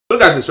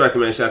guys, just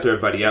recommend shout out to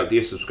everybody out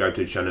there. Subscribe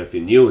to the channel if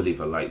you're new. Leave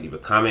a like, leave a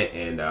comment,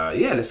 and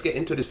yeah, let's get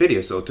into this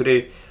video. So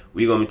today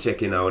we're gonna be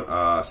checking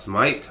out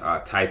SMITE,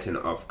 Titan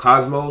of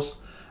Cosmos,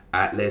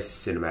 Atlas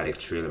cinematic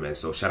trailer, man.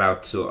 So shout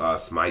out to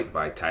SMITE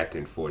by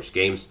Titan Forge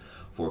Games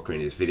for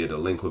creating this video. The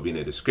link will be in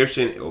the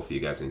description.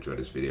 Hopefully you guys enjoyed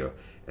this video,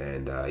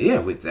 and yeah,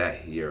 with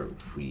that, here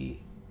we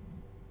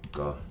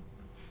go.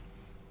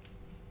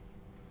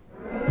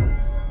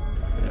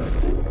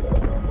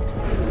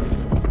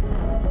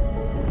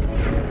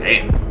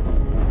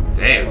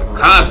 Damn, the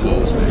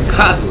Cosmos, man.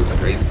 Cosmos is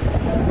crazy.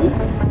 Ooh.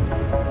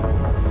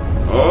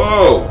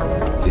 Oh,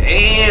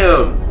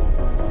 damn.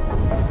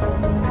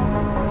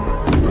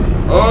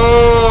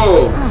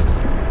 Oh,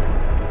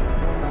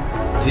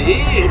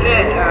 damn.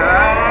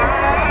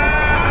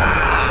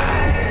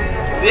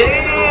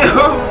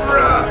 Damn,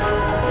 bro.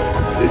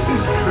 This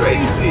is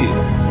crazy.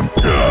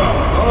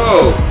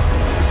 Oh.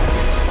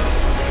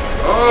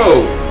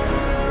 Oh.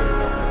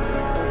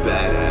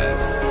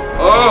 Badass.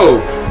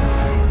 Oh.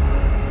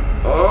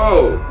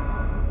 Oh,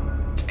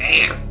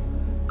 damn.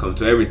 Come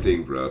to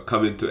everything, bro.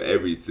 Come into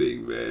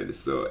everything, man.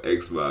 So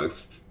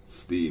Xbox,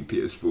 Steam,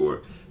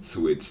 PS4,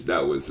 Switch,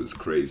 that was just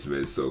crazy,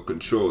 man. So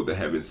control the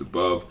heavens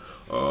above.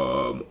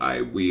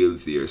 I wield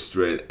their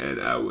strength,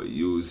 and I will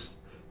use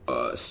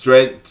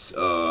strength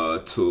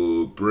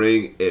to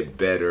bring a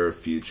better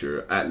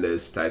future.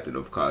 Atlas, Titan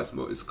of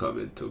Cosmos is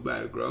coming to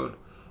Battleground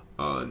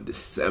on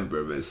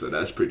December, man. So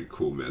that's pretty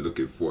cool, man.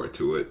 Looking forward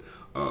to it.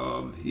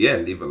 Yeah,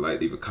 leave a like,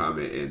 leave a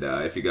comment, and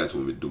if you guys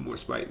want me to do more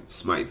Smite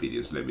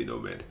videos, let me know,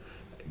 man.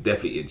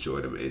 Definitely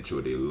enjoy them, enjoy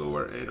the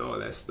lore and all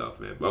that stuff,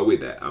 man. But with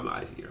that, I'm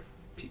out of here.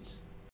 Peace.